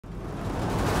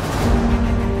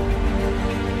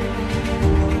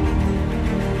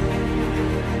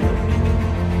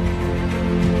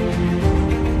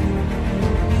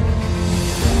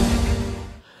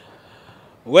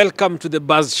Welcome to the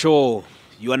Buzz Show,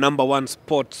 your number one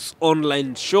sports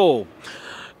online show.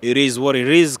 It is what it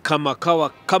is, kama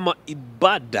kawa, kama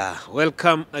ibada.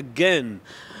 Welcome again.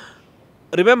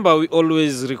 Remember, we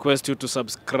always request you to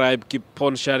subscribe, keep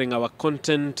on sharing our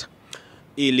content,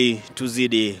 ili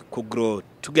tuzidi kugrow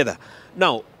together.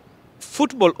 Now,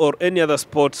 football or any other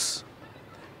sports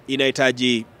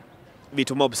inahitaji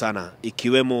vitu mob sana,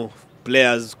 ikiwemo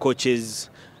players,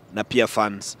 coaches, na pia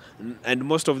fans. And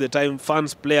most of the time,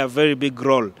 fans play a very big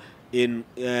role in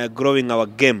growing our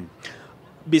game.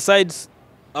 Besides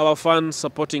our fans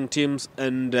supporting teams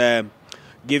and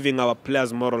giving our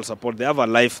players moral support, they have a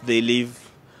life they live.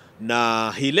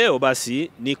 Na hii leo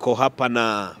basi niko hapa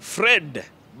na Fred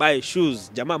by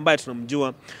Shoes, jamaa ambaye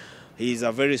tunamjua. He is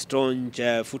a very strong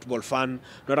football fan.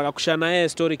 Tunataka kushare na yeye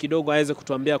story kidogo aweze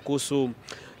kutuambia kuhusu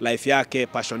life yake,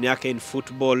 passion yake in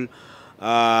football.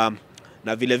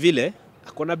 Na vile vile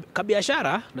kuna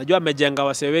kabiashara, najua amejenga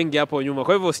wase wengi hapo nyuma.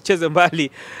 Kwa hivyo usicheze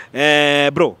mbali.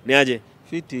 Bro, ni aje?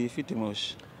 Fiti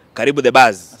mosh. Karibu the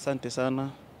Buzz. Asante sana.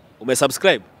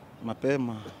 Umesubscribe?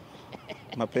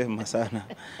 Mapema sana.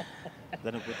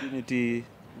 That opportunity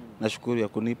nashukuru ya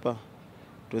kunipa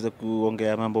tuweze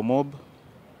kuongea mambo mob,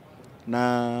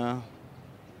 na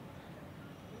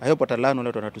hayo patalano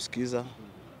leo tunatusikiza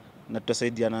na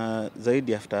tutasaidiana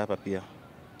zaidi after hapa pia.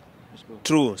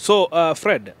 True. So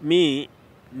Fred, mi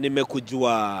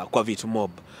nimekujua kwa vitu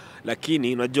mob,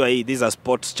 lakini unajua hii this is a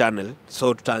sports channel,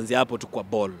 so tutaanzia hapo tu kwa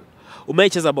ball.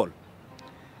 Umeicheza ball?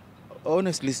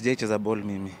 Honestly sijaicheza ball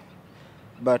mimi,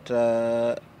 but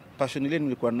passion ile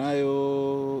nilikuwa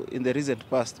nayo in the recent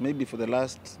past, maybe for the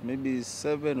last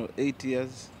 7 or 8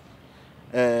 years,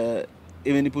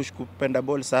 imenipush kupenda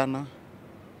ball sana.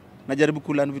 Najaribu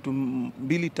kulearn vitu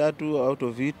 2-3 out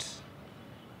of it,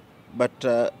 but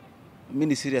mimi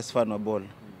ni serious fan wa ball.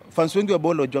 Fans wengi wa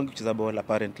ball wajuangi kucheza ball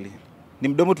apparently. Ni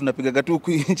mdomo tunapiga tu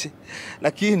huku nje.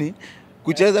 Lakini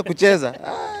kucheza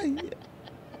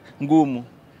ngumu.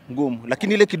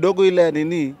 Lakini ile kidogo ile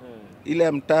nini, ile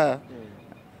ya mtaa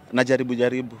najaribu.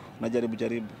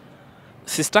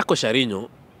 Sistako Sharinyo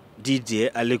DJ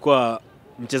alikuwa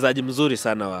mchezaji mzuri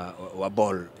sana wa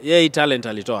ball. Yeye talent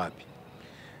alitoa wapi?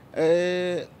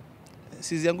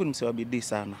 Sisi yangu ni msewa bidii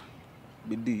sana.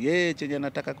 Bidii. Yeye chenye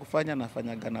nataka kufanya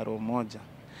nafanyaga na roho moja.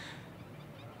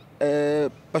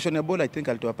 Passion ya ball I think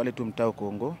alitoa pale tu mtao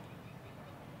Kongo.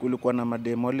 Kulikuwa na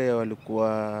mademole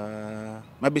walikuwa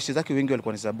mabishi zake wengi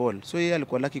walikuwa ni za ball. So yeye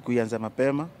alikuwa lucky kuianza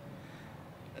mapema.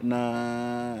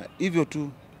 Na hivyo tu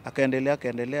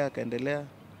akaendelea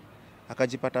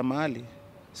akajipata mahali.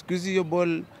 Siku hizi hiyo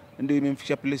ball ndio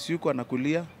imemfikisha place yuko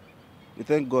anakulia. We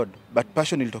thank God. But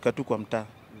passion ilitoka tu kwa mtaa.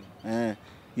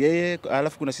 Yeye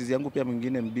alafu kuna sisi yangu pia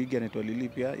mwingine mbigi anaitwa Lili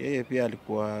pia. Yeye pia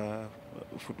alikuwa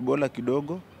footballer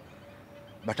kidogo,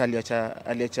 but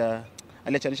aliacha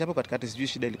hapo katikati, sijui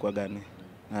shida ilikuwa gani.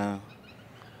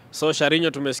 So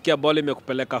Sharinyo, tumesikia ball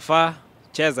imekupeleka far.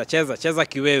 Cheza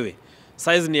kiwewe.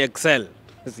 Size ni excel.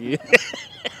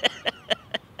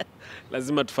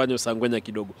 Lazima tufanye usangwenya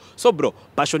kidogo. So bro,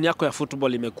 passion yako ya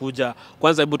football imekuja.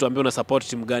 Kwanza hebu tuambie una support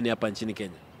timu gani hapa nchini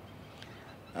Kenya?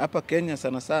 Hapa Kenya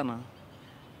sana.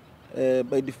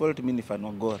 By default mimi ni fan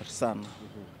wa Gor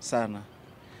sana.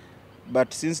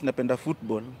 But since napenda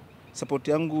football, support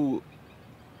yangu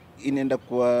inaenda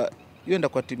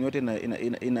kwa timu yote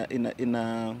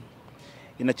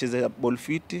inacheza ball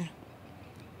fit,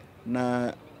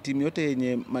 na timu yote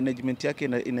yenye management yake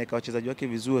inaweka wachezaji wake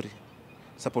vizuri.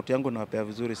 Support yangu nawapea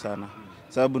vizuri sana.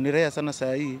 Sababu ni rare sana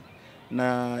saa hii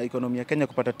na economy ya Kenya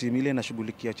kupata timu ile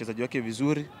inashughulikia wachezaji wake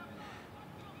vizuri.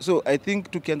 So I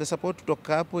think tukianza support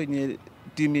kutoka hapo yenye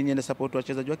timu yenye na support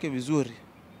wachezaji wake vizuri,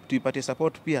 tuipate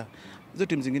support pia, hizo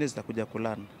timu zingine zitakuja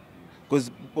kulana.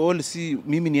 Because ball si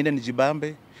mimi niende nijibambe,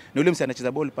 na yule msanii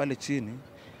anacheza ball pale chini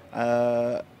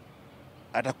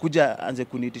atakuja anze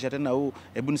kuniitisha tena,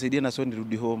 hebu nisaidie na so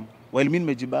nirudi home. While mimi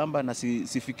nimejibamba na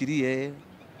sifikirie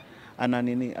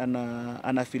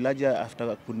ana filaja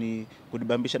after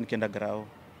kunibambisha nikienda grao.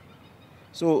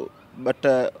 So but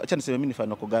acha niseme mimi ni fan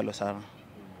wa Kogalo sana.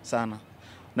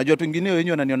 Najua watu wengine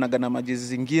wenyewe wananionaga na majezi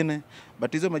zingine,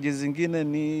 but hizo majezi zingine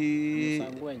ni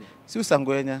si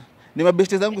usangwenya. Ni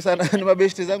mabeshte zangu sana, ni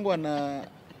mabeshte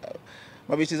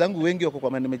zangu wengi wako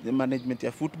kwa management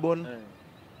ya football.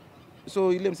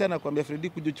 So ile msana anakuambia Freddy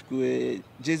kuja uchukue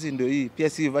jezi ndio hii, pia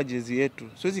si va jezi yetu.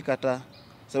 Siwezi kataa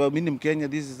sababu mimi ni Mkenya,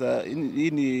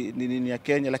 hii ni ya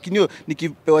Kenya, lakini hiyo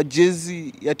nikipewa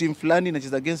jezi ya timu fulani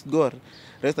inacheza against Gor,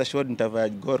 rest assured nitavaa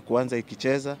Gor kwanza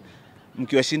ikicheza.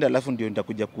 Mkiwashinda alafu ndio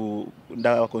nitakuja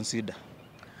ndawa consider.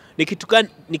 Ni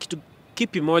kitu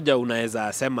kipi moja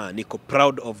unaweza sema niko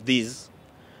proud of this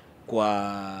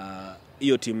kwa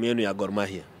hiyo timu yenu ya Gor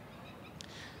Mahia?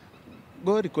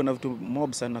 Gor iko na vitu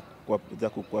mob sana za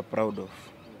kuwa proud of.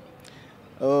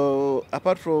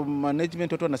 Apart from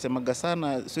management, watu wanasemaga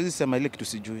sana, siwezi sema ile kitu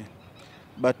sijui.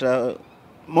 But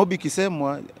mob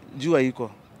ikisemwa jua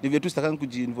iko. Ndivyo tu sitakangi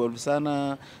kujiinvolve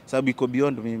sana sababu iko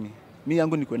beyond mimi. Mimi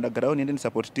yangu ni kwenda ground niende ni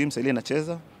support team ile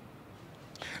inacheza.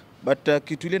 But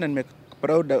kitu ile na nime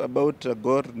proud about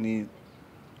Gor ni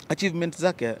achievements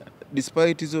zake,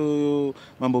 despite hizo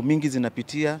mambo mingi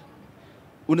zinapitia.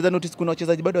 Unaweza notice kuna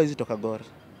wachezaji bado hawezi toka Gor.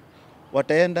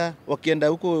 Wakienda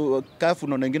huko kafu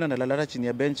na wengine wanalala chini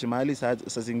ya bench mahali saa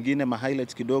zingine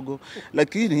highlights kidogo,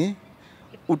 lakini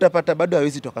utapata bado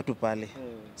hawezi toka tu pale.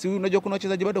 Si unajua kuna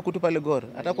wachezaji bado kutu pale Gor.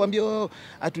 Atakwambia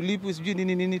atulipwi sijui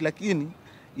nini, lakini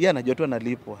yeye anajua tu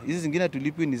analipwa. Hizi zingine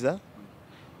atulipwi ni za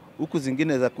huku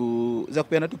zingine za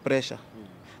kupeana tu pressure.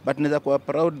 But naweza kuwa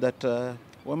proud that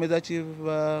wameza achieve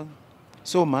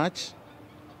so much.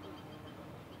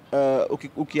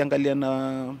 Ukiangalia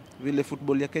na vile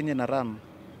football ya Kenya na run,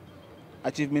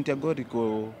 achievement ya Gor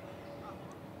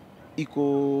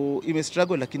iko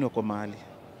imestruggle lakini wako mahali.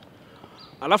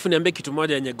 Alafu niambie kitu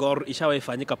moja yenye Gor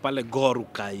ishawaifanyika pale Gor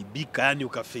ukaibika, yani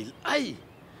ukafeel ai,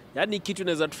 yani kitu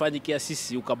inaweza tufanyikia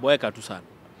sisi ukaboeka tu sana.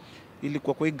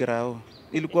 Ilikuwa kwa Igrao.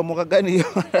 Ilikuwa mwaka gani hiyo?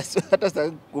 Hata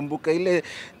sasa kumbuka ile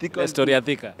Thika story ya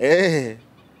Thika.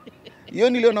 Hiyo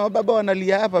niliona baba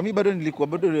wanalia hapa, mimi bado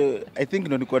I think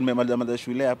ndo nilikuwa nimemaliza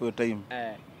shule hapo hiyo time.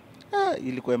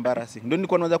 Ilikuwa embarrassing. Ndio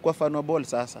nilikuwa naanza kuwa fan wa ball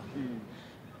sasa.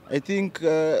 I think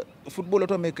football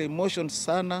watu wameka emotions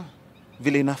sana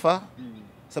vile inafaa.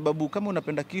 Sababu kama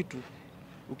unapenda kitu,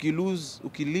 ukilose,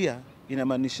 ukilia,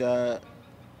 inamaanisha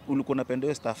ulikuwa unapenda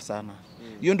hiyo stuff sana.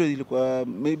 Hiyo ndio ilikuwa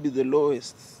maybe the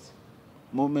lowest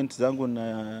moment zangu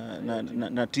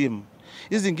na team.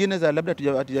 Hizi zingine za labda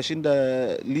hatujashinda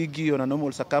ligi on a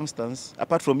normal circumstance,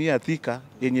 apart from here Thika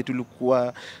yenye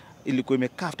ilikuwa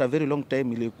imekaa after a very long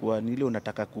time, ilikuwa ni ile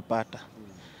unataka kupata.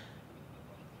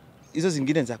 Hizo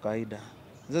zingine za kawaida.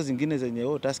 Hizo zingine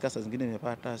zenye Tusker zingine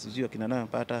nimepata, sijui akina nani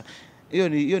wamepata.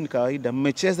 Hiyo ni kawaida.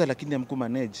 Mmecheza lakini hamku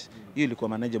manage. Hiyo ilikuwa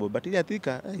manageable, but ile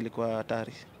Thika ilikuwa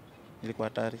hatari. Ilikuwa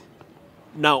hatari.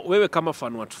 Now wewe kama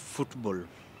fan wa football,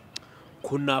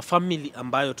 kuna family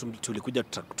ambayo tulikuja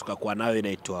tukakuwa nayo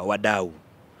inaitwa Wadau.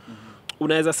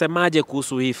 Unaweza semaje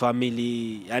kuhusu hii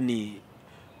family? Yani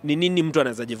ni nini mtu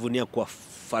anaweza jivunia kwa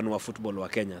fan wa football wa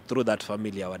Kenya through that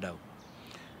family ya Wadau?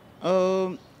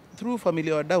 Through family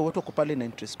ya Wadau watu wako pale na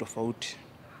interest tofauti.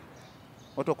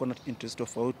 Watu wako na interest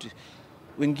tofauti.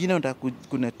 Wengine wanataka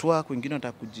kunetwork, wengine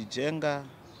wanataka kujijenga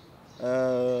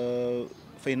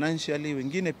financially,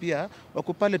 wengine pia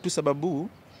wako pale tu sababu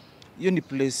hiyo ni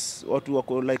place watu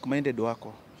wako like minded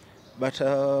wako. But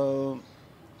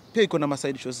pia iko na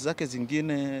side shows zake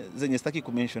zingine zenye sitaki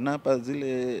kumention hapa,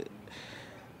 zile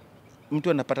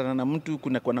mtu anapatana na mtu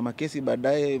kuna na makesi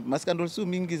baadaye, scandals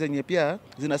mingi zenye pia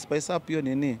zina spice up hiyo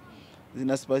nini,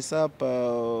 zina spice up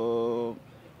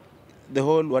the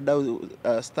whole Wadau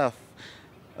stuff.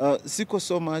 Siko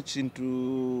so much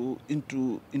into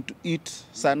it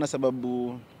sana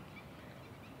sababu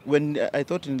when I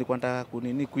thought nilikuwa nataka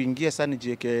kuingia sana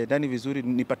jieke ndani vizuri,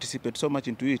 ni participate so much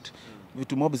into it,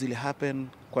 vitu mob zile happen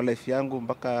kwa life yangu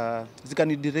mpaka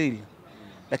zikani derail.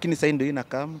 Lakini sasa ndio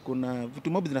inakam, kuna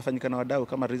vitu mob zinafanyika na Wadau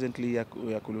kama recently ya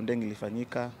Kulundeng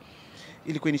ilifanyika.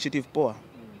 Ilikuwa initiative poa.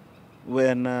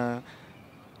 When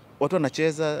watu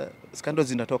wanacheza, scandals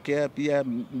zinatokea pia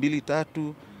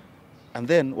 2-3, and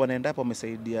then wanaenda hapo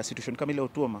wamesaidia situation kama ile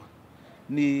Otuoma.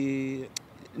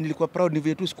 Nilikuwa proud, ni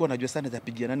vile tu sikuwa najua sana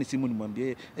zapigia nani simu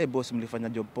nimwambie boss mlifanya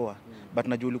job poa, but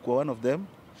najua ulikuwa one of them.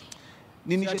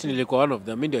 Nilikuwa one of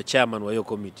them, mimi ndio chairman wa hiyo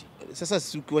committee.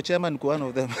 Sasa ukiwa chairman kwa one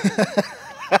of them.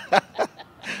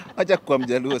 Acha kwa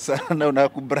mjaluo sana,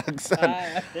 unakubrag sana.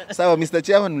 Sawa Mr.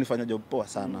 Chairman, mlifanya job poa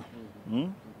sana.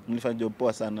 Mlifanya job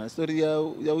poa sana. Story ya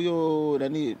huyo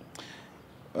nani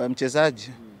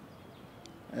mchezaji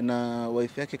na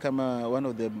wife yake kama one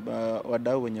of the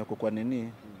Wadau wenye wako kwa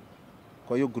nini,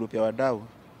 kwa hiyo group ya Wadau,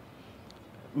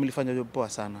 mlifanya job poa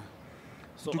sana.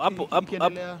 So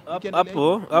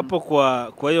hapo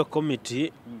kwa hiyo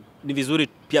committee ni vizuri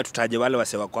pia tutaje wale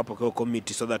wase wako hapo kwa hiyo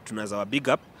committee so that tunaweza wa big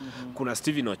up. Kuna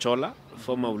Steven Ochola,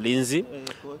 former ulinzi,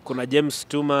 kuna James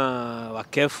Tuma wa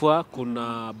Kefwa,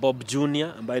 kuna Bob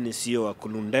Junior ambaye ni CEO wa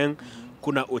Kulundeng,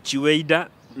 kuna Ochiweida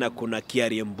na kuna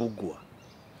Kiarie Mbugua.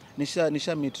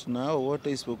 Nisha meet nao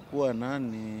wote isipokuwa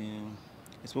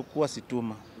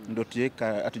Situma. Ndio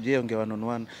atujeongea one on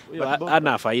one.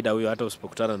 Ana faida huyo, hata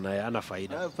usipokutana naye ana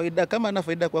faida. Faida kama ana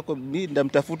faida kwako mimi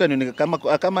ndamtafuta nione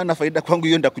kama ana faida kwangu,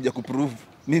 hiyo ndakuja kuprove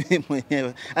mimi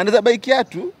mwenyewe. Anaweza buy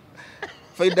kiatu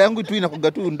faida yangu tu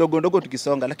inakuga tu ndogo ndogo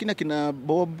tukisonga, lakini akina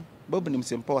Bob ni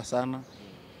msempoa sana.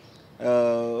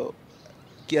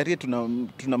 Kiarie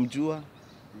tunamjua,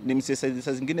 ni mse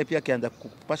saa zingine pia akianza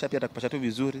kupasha pia atakupasha tu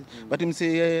vizuri, but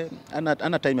mse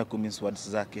ana time ya kumiss words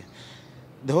zake.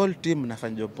 The whole team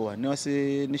nafanya job poa.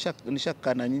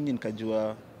 Nishakaa na nyinyi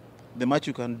nikajua the much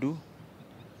you can do,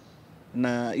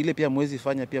 na ile pia mwezi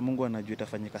fanya pia Mungu anajua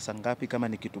itafanyika saa ngapi kama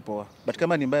ni kitu poa, but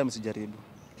kama ni mbaya msijaribu.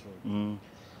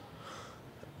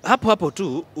 Hapo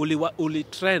tu uli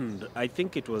trend, I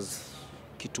think it was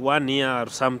kitu 1 year or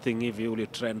something hivi, uli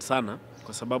trend sana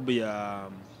kwa sababu ya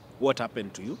what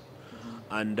happened to you.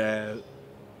 And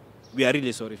we are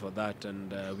really sorry for that,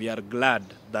 and we are glad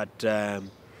that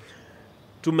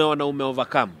tumeona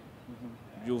overcome.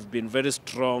 You've been very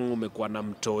strong, umekuwa na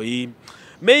mtoi.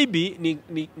 Maybe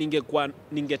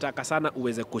ningetaka sana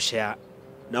uweze kushare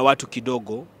na watu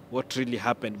kidogo what really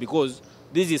happened, because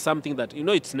this is something that, you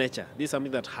know, it's nature. This is something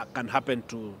that can happen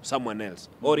to someone else,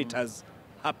 or it has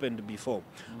happened before.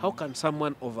 How can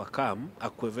someone overcome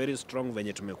akwe very strong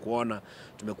venye tumekuona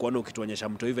ukituonyesha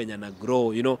mtoi venye na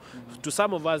grow, you know? To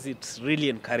some of us it's really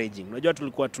encouraging. Unajua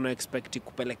tulikuwa tuna expect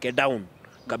kupeleke down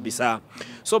kabisa.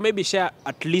 So maybe share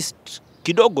at least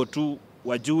kidogo tu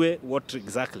wajue what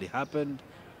exactly happened.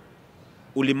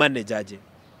 Ulimanage aje?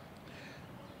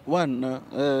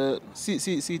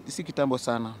 Si kitambo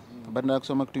sana. Baada ya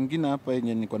kusoma kitu kingine hapa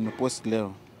yenye nilikuwa nimepost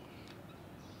leo,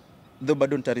 though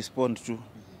bado nita-respond tu.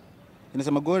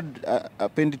 Inasema God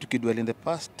apendi tukidwell in the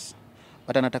past,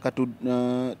 but anataka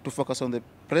to focus on the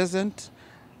present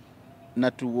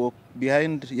na to walk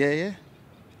behind yeye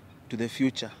to the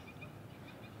future.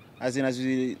 As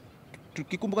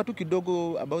tukikumbuka tu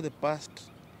kidogo about the past,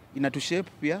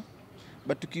 inatushape pia,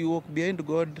 but tukiwalk behind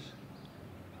God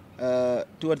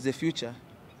towards the future,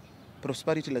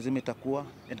 prosperity lazima itakuwa,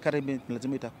 encouragement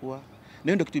lazima itakuwa.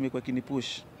 Na ndio kitu imekuwa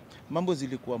kinipush. Mambo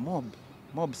zilikuwa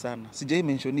mob sana. Sijai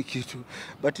mention kitu,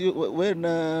 but when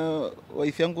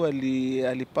wife yangu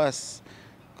alipass,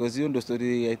 because hiyo ndio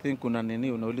story I think kuna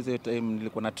nini unauliza hiyo time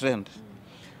nilikuwa na trend.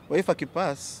 Wife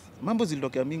akipass, mambo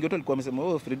zilitokea mingi. Watu walikuwa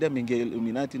wamesema Freedom ingia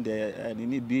Illuminati ndio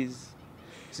nini biz,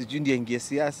 sijui ndio ingia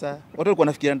siasa. Watu walikuwa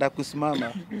wanafikiria ndio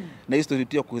kusimama na hiyo story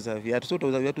ya kuuza viatu. So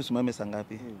utauza viatu usimame saa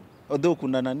ngapi? Although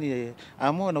kuna nani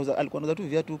alikuwa anauza tu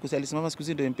viatu huko, alisimama siku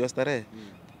hizi ndio mpewa starehe.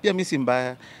 Pia mimi si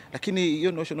mbaya, lakini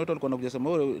hiyo notion watu walikuwa wanakuja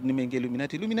sema nimeingia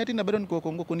Illuminati na bado niko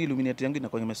Kongo, kwani Illuminati yangu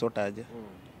inakuwa imesota aje?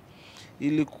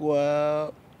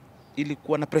 Ilikuwa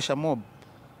na pressure mob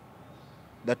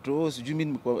that was, sijui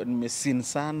mimi nimesin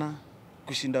sana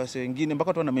kushinda wase wengine, mpaka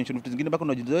watu wana mention vitu zingine, mpaka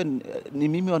unajua ni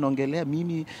mimi wanaongelea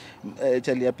mimi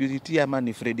Charlie ya Purity ama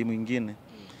ni Freddy mwingine.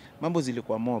 Mambo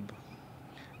zilikuwa mob,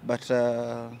 but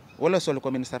wale walikuwa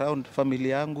wamenisurround, family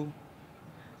yangu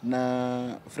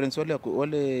na friends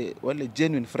wale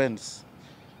genuine friends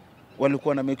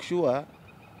walikuwa na make sure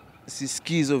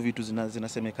sisikizo vitu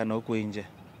zinasemekana huko nje,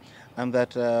 and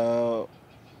that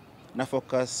na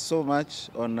focus so much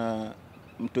on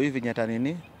mtoi vinyata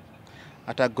nini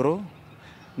ata grow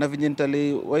na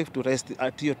vinyentale wife to rest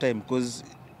at your time, because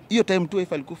hiyo time tu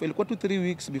wife alikufa ilikuwa 3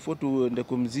 weeks before tuende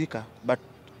kumzika, but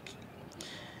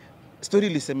story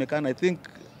ilisemekana, I think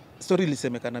story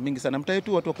ilisemekana mingi sana. Mtaa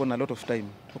yetu watu wako na lot of time.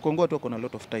 Kongo watu wako na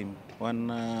lot of time.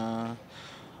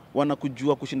 Wana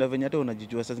kujua kushinda venye hata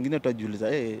unajijua. Saa zingine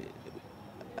utajiuliza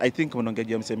I think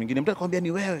unaongea msemo mwingine. Mtu akwambia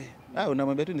ni wewe.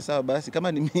 Unamwambia tu ni sawa basi.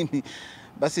 Kama ni mimi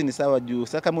basi ni sawa juu.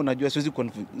 Sasa kama unajua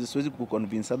siwezi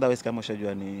kuconvince, otherwise kama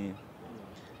ushajua ni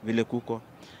vile kuko.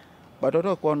 But watu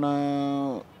wako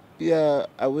na pia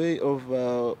a way of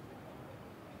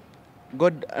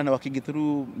God working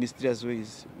through mysterious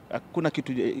ways. Hakuna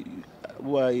kitu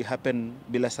huwa happen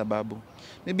bila sababu.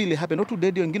 Maybe it happen watu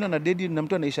dead, wengine na dead na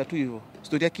mtu anaisha tu hivyo.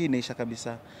 Story yake inaisha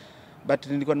kabisa. But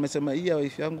nilikuwa nimesema hii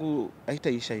wife yangu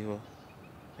haitaisha hivyo.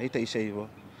 Haitaisha hivyo.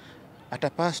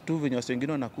 Atapass tu venye watu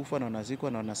wengine wanakufa na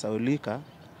wanazikwa na wanasaulika.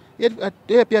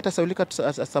 Yeye pia atasaulika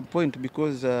at some point,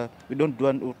 because we don't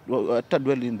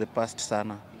dwell in the past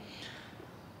sana.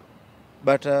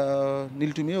 But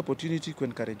nilitumia opportunity ku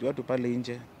encourage watu pale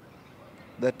nje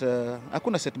that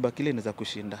hakuna setback ile inaweza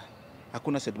kushinda.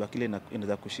 Hakuna setback ile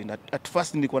inaweza kushinda. At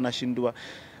first nilikuwa nashindwa,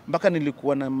 mpaka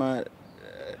nilikuwa na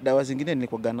dawa zingine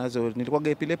nilikuwa nazo. Nilikuwa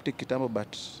epileptic kitambo,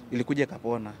 but ilikuja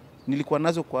kapona. Nilikuwa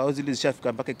nazo kwa hao zile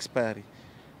zishafika mpaka expiry.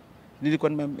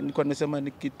 Nilikuwa nimesema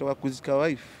nikitoa kuzika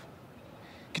wife,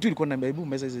 kitu ilikuwa na hebu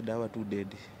meza hizo dawa tu dead.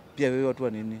 Pia wewe watu wa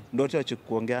nini ndio wacha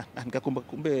kuongea, nikakumbuka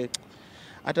kumbe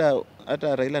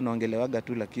hata Raila naongelewaga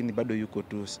tu, lakini bado yuko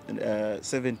tu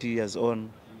 70 years on,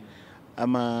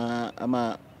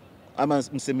 ama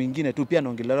msemo mwingine tu pia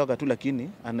naongelewaga tu, lakini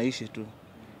anaishi tu.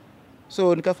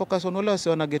 So nika focus on wale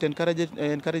wana get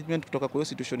encouragement kutoka kwa hiyo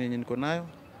situation yenye niko nayo.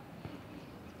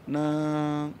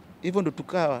 Na hivyo ndo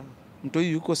tukawa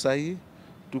mtoi yuko sahi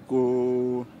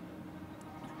tuko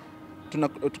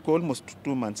almost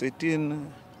 2 months,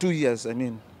 2 years, I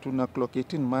mean. Tuna clock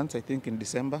 18 months, I think, in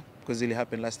December, because it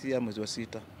happened last year, mwezi wa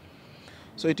 6.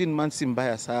 So 18 months si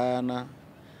mbaya sana.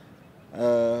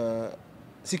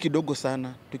 Si kidogo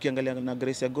sana. Tukiangalia na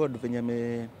grace ya God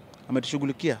venye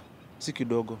ametushughulikia, si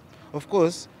kidogo. Of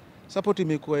course, support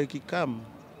imekuwa ikikam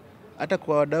hata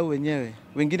kwa wadau wenyewe.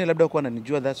 Wengine labda wako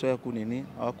wananijua, that's why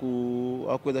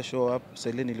hawakuweza show up.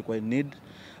 Selene ilikuwa in need,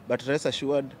 but rest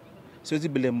assured, siwezi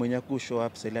blame mwenye show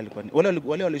up. Selene alikuwa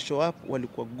wale wali show up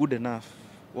walikuwa good enough.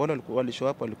 Wale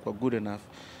show up walikuwa good enough.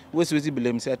 Wewe siwezi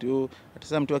blame si ati hata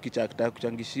sasa mtu akichakta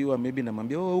kuchangishiwa maybe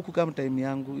namwambia huku kama time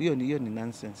yangu, hiyo ni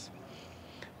nonsense.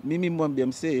 Mimi mwambia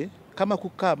msee kama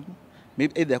kukam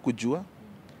maybe either kujua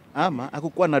ama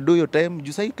akukuwa na do your time.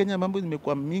 Juu sasa Kenya mambo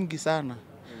zimekuwa mingi sana.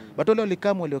 But wale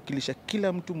walikam waliwakilisha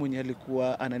kila mtu mwenye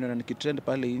alikuwa ananiona nikitrend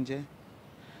pale nje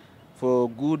for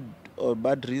good or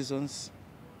bad reasons.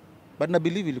 But na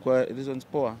believe ilikuwa reasons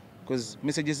poa, because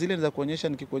messages zile za kuonyesha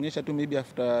nikikuonyesha tu maybe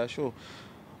after show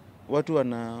watu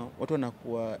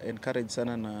wanakuwa encourage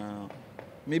sana na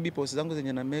maybe posts zangu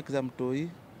zenye na make za mtoi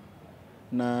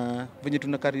na venye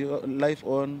tuna carry life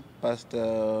on past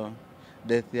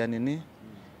death ya nini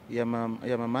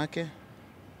ya mamake.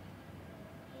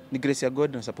 Ni grace ya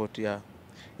God na support ya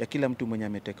kila mtu mwenye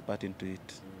ame take part into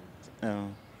it.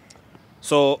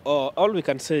 So all we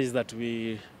can say is that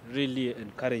we really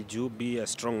encourage you, be a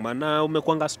strong man. Na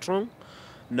umekwanga strong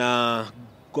na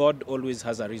God always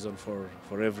has a reason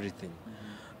for everything.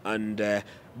 And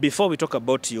before we talk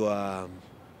about your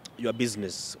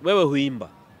business, wewe huimba?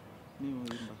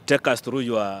 Take us through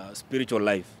your spiritual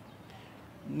life.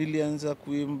 Nilianza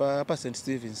kuimba hapa St.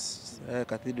 Stephen's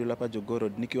Cathedral hapa Jogoo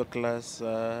Road nikiwa class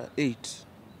 8.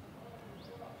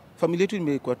 Familia yetu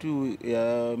imekuwa tu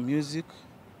ya music.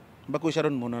 Mpaka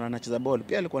Sharon mwana anacheza ball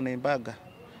pia alikuwa anaimbaga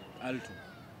alto.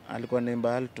 Alikuwa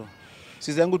anaimba alto.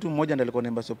 Sisi yangu tu mmoja ndiye alikuwa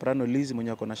anaimba soprano, Liz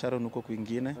mwenye ako na Sharon huko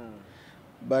kwingine.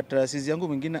 But sisi yangu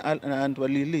mwingine and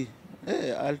Lili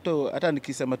alto, hata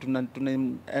nikisema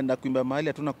tunaenda kuimba mahali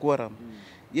hatuna quorum.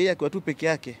 Yeye akiwa tu peke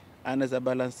yake anaweza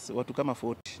balance watu kama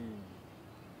 40.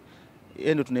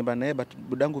 Yeye ndo tunaimba naye, but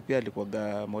budangu pia alikuwa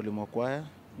mwalimu wa kwaya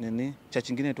nini church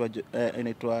nyingine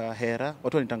inaitwa Hera,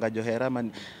 watu wanitanga Johera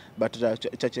but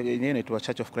church yenyewe inaitwa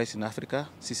Church of Christ in Africa,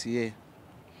 CCA.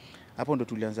 Hapo ndo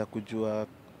tulianza kujua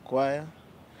kwaya,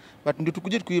 but ndio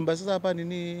tukuje kuimba sasa hapa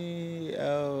nini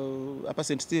hapa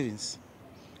St. Stephen's.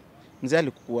 Mzee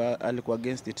alikuwa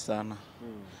against it sana.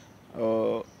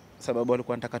 Sababu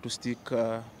alikuwa anataka tu stick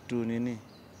to nini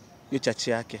hiyo church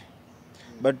yake.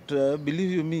 But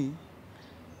believe you me,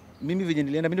 mimi venye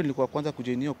nilienda mimi nilikuwa kwanza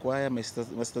kujoin hiyo kwaya,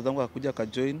 master zangu akakuja ka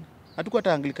join. Hatukuwa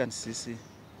hata Anglican sisi.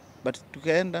 But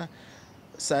tukaenda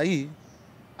saa hii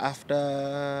after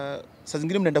saa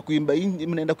zingine mnaenda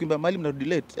kuimba mahali mnarudi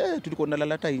late. Tulikuwa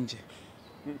tunalala hata nje.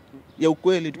 Ya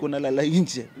ukweli tulikuwa tunalala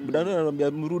nje. Budano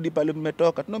ananiambia mrudi pale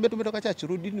mmetoka. Tunaambia tumetoka church,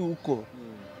 rudini huko.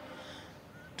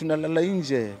 Tunalala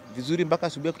nje vizuri mpaka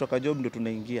asubuhi kutoka job ndo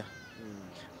tunaingia.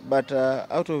 But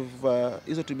out of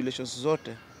hizo tribulations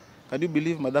zote, can you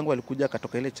believe madangu alikuja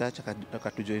akatoka ile church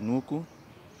akatujoin huku.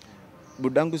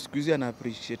 Budangu siku hizi ana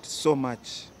appreciate so much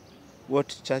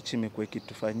what church imekuwa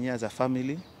ikitufanyia as a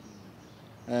family.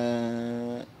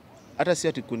 Hata si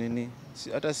ati kunini,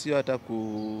 hata sio hata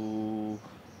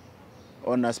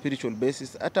on a spiritual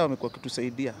basis, hata wamekuwa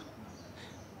kitusaidia.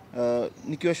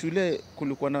 Nikiwa shule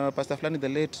kulikuwa na pastor fulani the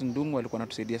late Ndungu alikuwa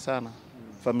anatusaidia sana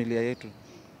familia yetu.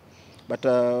 But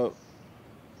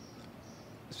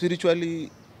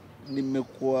spiritually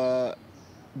nimekuwa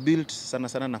built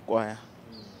sana na kwaya.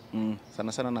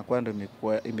 Sana na kwaya ndio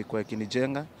imekuwa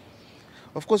ikinijenga.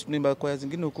 Of course tunaimba kwaya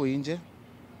zingine huko nje.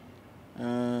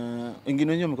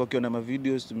 Wengine wenyewe wamekuwa kiona ma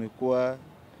videos, tumekuwa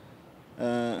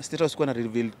status kwa na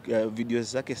reveal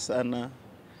videos zake sana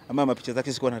ama mapicha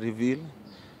zake sikuwa na reveal,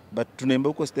 but tunaimba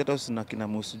huko status na kina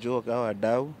Musjo kwa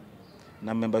wadau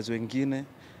na members wengine.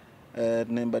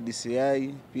 Tunaimba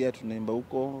DCI pia tunaimba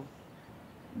huko,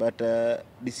 but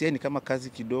DCI ni kama kazi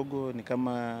kidogo, ni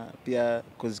kama pia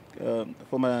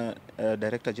former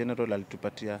director general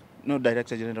alitupatia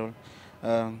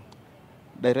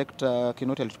director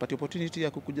Kinoti alitupatia opportunity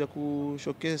ya kukuja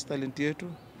showcase talent yetu.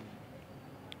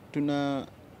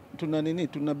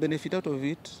 Tuna benefit out of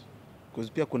it,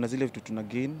 because pia kuna zile vitu tuna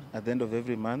gain at the end of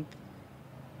every month.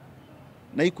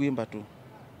 Na hii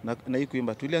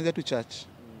kuimba tu ilianza tu church.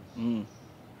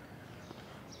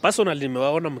 Personally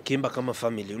nimewaona mkiimba kama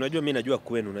family. Unajua mimi najua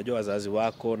kwenu, unajua wazazi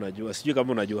wako, najua sijui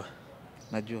kama unajua.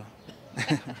 Najua.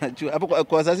 Najua. Hapo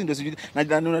kwa wazazi ndio sijui.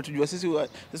 Na unatujua sisi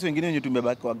wengine wenye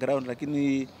tumebaki kwa ground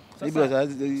lakini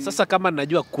sasa kama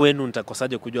najua kwenu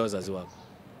nitakosaje kujua wazazi wako?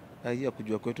 Hiyo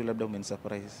kujua kwetu labda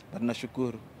umenisurprise. But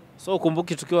nashukuru. So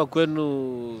ukumbuki tukiwa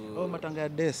kwenu matanga ya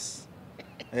Des.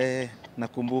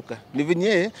 Nakumbuka. Ni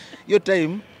venye hiyo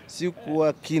time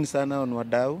sikuwa keen sana on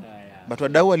wadau. But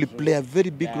wadau waliplay a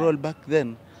very big role back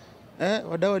then.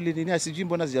 Wadau walinini sijui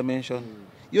mbona sija mention.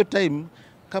 Hiyo time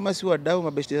kama si wadau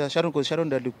mabeshte za Sharon, kwa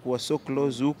Sharon alikuwa so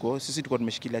close huko, sisi tulikuwa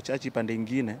tumeshikilia chachi pande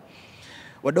nyingine.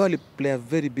 Wadau waliplay a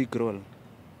very big role.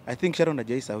 I think Sharon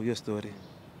hajaisa hiyo story.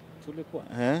 Tulikuwa.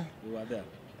 You were there.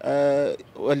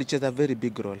 Walicheza very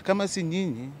big role. Kama si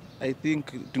nyinyi, I think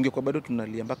tungekuwa bado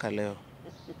tunalia mpaka leo.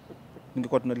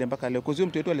 Tungekuwa tunalia mpaka leo. Kwa hiyo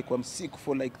mtu wetu alikuwa sick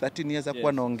for like 13 years hakuwa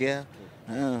anaongea.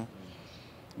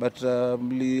 But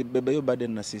beba hiyo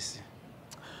burden na sisi.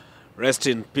 Rest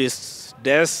in peace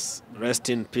Des, rest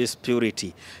in peace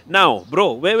Purity. Now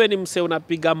bro, wewe ni mse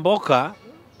unapiga mboka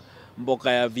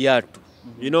ya viatu.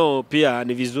 You know pia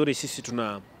ni vizuri sisi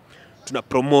tuna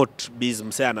promote biz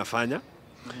mse anafanya.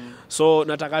 So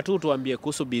nataka tu tuambie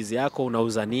kuhusu biz yako,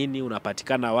 unauza nini,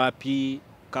 unapatikana wapi,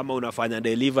 kama unafanya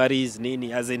deliveries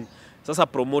nini, as in sasa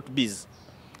promote biz.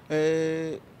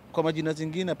 Kwa majina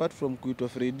zingine apart from kuitwa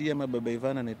Freddy ama Baba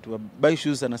Ivana naitwa Buy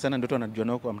Shoes sana ndio wanajua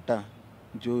nao kwa mtaa.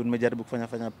 Ndio nimejaribu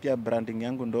kufanya pia branding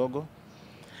yangu ndogo.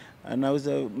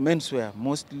 Anauza menswear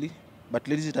mostly, but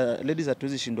ladies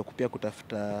hatuwezi shindwa kupia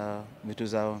kutafuta vitu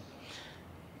zao.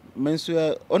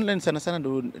 Menswear online sana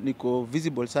ndio niko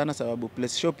visible sana sababu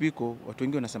place shop iko watu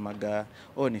wengi wanasemaga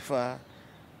ni far,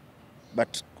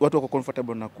 but watu wako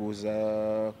comfortable na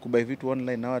kubuy vitu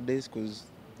online nowadays because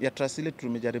ya trust ile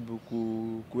tumejaribu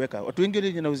kuweka. Watu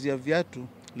wengi wanauzia viatu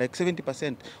like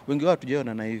 70%, wengi wao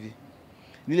tujaona na hivi.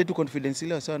 Nile tu confidence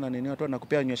ile wasao na nini, watu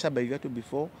wanakupea nyosha buy viatu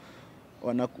before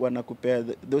wanakupea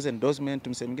those endorsement.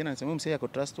 Msemo mwingine anasema msee yako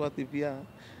trustworthy pia,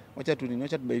 wacha tu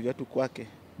buy viatu kwake.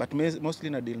 But mostly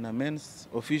na deal na men's,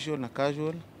 official na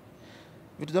casual.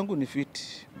 Vitu zangu ni fit.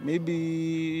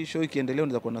 Maybe show ikiendelea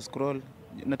unaweza kuona scroll.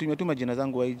 Natumia tu majina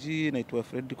zangu IG, naitwa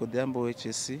Freddy Kodhiambo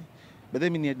HSC. But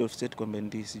then mimi ni head of state kwa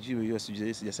Bendi, sijui hiyo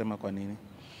sijasema kwa nini.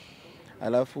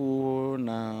 Alafu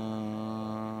na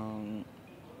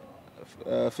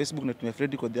Facebook natumia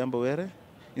Freddy Kodhiambo Were,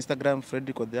 Instagram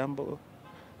Freddy Kodhiambo,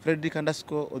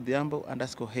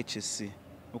 Freddy_Odhiambo_HSC.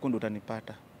 Huko ndo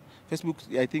utanipata. Facebook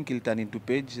I think it'll turn into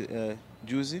page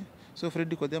juzi. So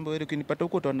Freddy Kodhiambo Were ukinipata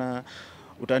huko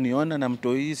utaniona na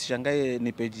mtoi, sishangae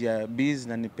ni page ya biz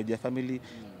na ni page ya family.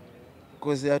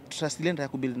 Because ya trust ile ya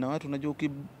kubuild na watu, unajua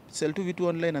ukisell tu vitu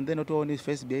online and then watu waone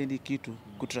face behind kitu,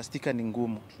 kutrustika ni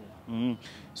ngumu.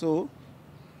 So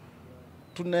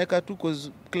tunaweka tu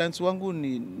cause clients wangu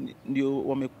ndio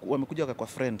wamekuja kwa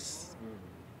friends.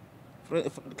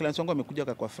 Clients wangu wamekuja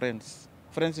kwa friends.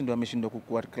 Friends ndio wameshindwa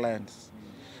kukuwa clients.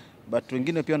 But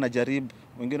wengine pia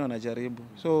wanajaribu.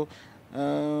 So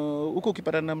huko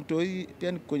ukipata na mtoi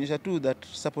pia nikuonyesha tu that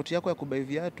support yako ya kubuy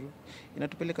viatu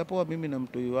inatupeleka poa mimi na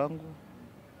mtoi wangu.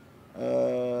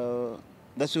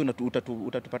 That's why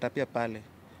utatupata pia pale.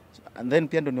 And then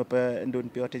pia ndio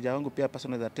nipe wateja wangu pia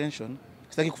personal attention.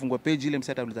 Sitaki kufungua page ile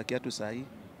msata uliza kiatu sahi.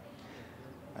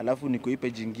 Alafu niko hii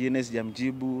page nyingine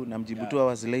sijamjibu na mjibu 2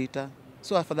 hours later.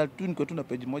 So afadhali tu niko tu na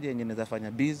page moja yenye naweza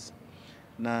fanya biz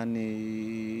na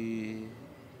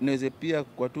niweze pia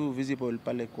kwa tu visible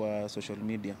pale kwa social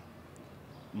media.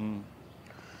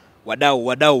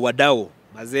 Wadau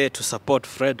mazee tu support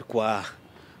Fred kwa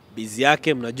bizi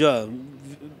yake. Mnajua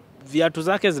viatu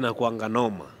zake zinakuanga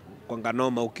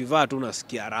noma, ukivaa tu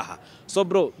unasikia raha. So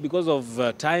bro, because of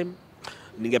time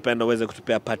ningependa uweze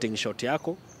kutupea parting shot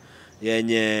yako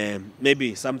yenye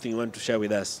maybe something you want to share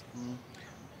with us.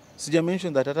 Sija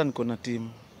mention that hata niko na team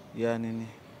ya nini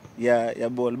ya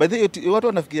ball. By the way, watu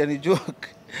wanafikiria ni joke.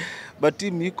 But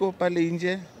team iko pale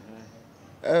nje.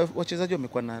 Wachezaji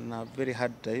wamekuwa na very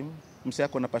hard time. Msee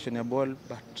ako na passion ya ball,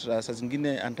 but saa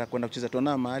zingine anataka kwenda kucheza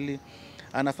tona mahali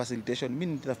ana facilitation.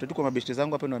 Mimi nitafuta tu kwa mabeshte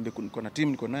zangu hapa niwaambie niko na team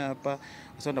niko nayo hapa.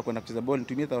 Sasa nataka kwenda kucheza ball,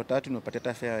 nitumie 3 niwapate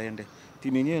hata fare aende.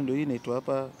 Team yenyewe ndio hii inaitwa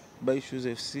hapa Buy Shoes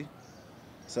FC.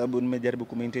 Sababu nimejaribu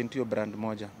ku maintain hiyo brand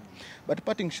moja. But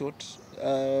parting shot,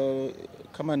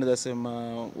 kama naweza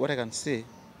sema what I can say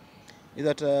is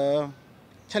that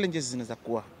challenges zinaweza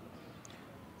kuwa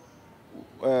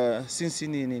since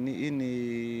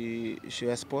ni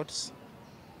share sports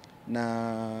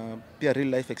na pia real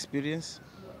life experience,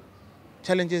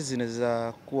 challenges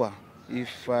zinaweza kuwa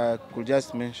if I could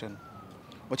just mention.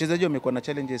 Wachezaji wamekuwa na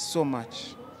challenges so much.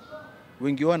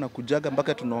 Wengi wao wanakujaga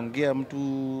mpaka tunaongea mtu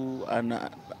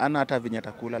ana hata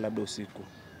vinyata kula labda usiku.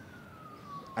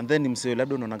 And then mseo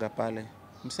labda unaonaga pale.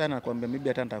 Msana anakuambia maybe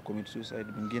hata nataka commit suicide,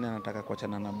 mwingine anataka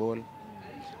kuachana na ball.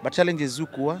 But challenges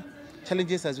zikuwa,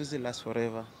 challenges haziwezi last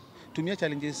forever. Tumia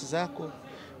challenges zako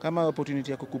kama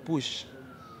opportunity ya kukupush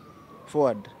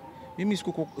forward. Mimi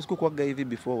sikukuaga hivi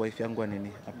before wife yangu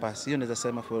nini apasi. Hiyo naweza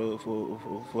sema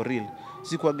for real.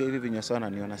 Sikuaga hivi vinyo sana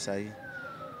niona sahi.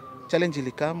 Challenge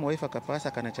ilikam, wife akapasa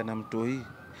akaniachana mtoi.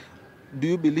 Do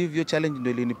you believe your challenge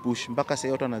ndio ilinipush mpaka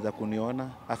sasa watu wanaanza kuniona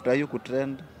after you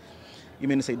kutrend?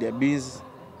 Imenisaidia biz.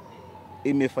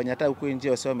 Imefanya hata huko nje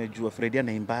wasio wamejua Freddy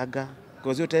anaimbaga.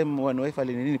 Because hiyo time one wife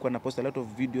alinini nilikuwa na post a lot of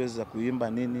videos za kuimba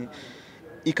nini.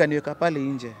 Ikaniweka pale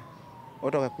nje.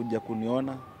 Watu wakakuja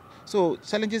kuniona. So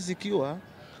challenges zikiwa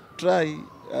try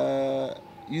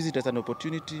use it as an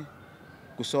opportunity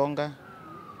kusonga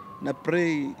na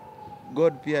pray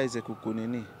God pia ize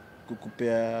kukunini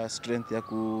kukupea strength ya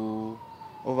ku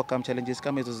overcome challenges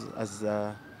kama hizo as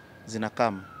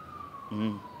zinakam.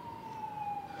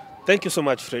 Thank you so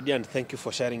much Freddy, and thank you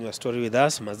for sharing your story with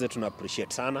us. Mazee tuna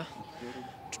appreciate sana.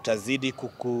 Tutazidi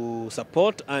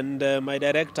kukusupport, and my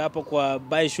director hapo kwa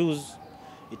buy shoes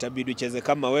itabidi ucheze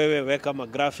kama wewe, weka ma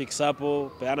graphics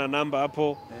hapo, peana namba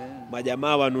hapo.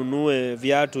 Majamaa wanunue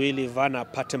viatu ili Vana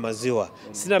apate maziwa.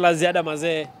 Sina la ziada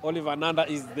mazee. Oliver Nanda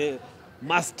is the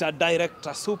master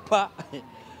director super.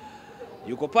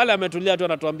 Yuko pale ametulia tu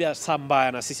anatuambia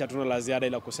sambaya, na sisi hatuna la ziada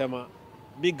ila kusema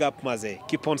big up mazee.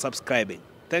 Keep on subscribing.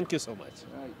 Thank you so much.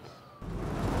 Right.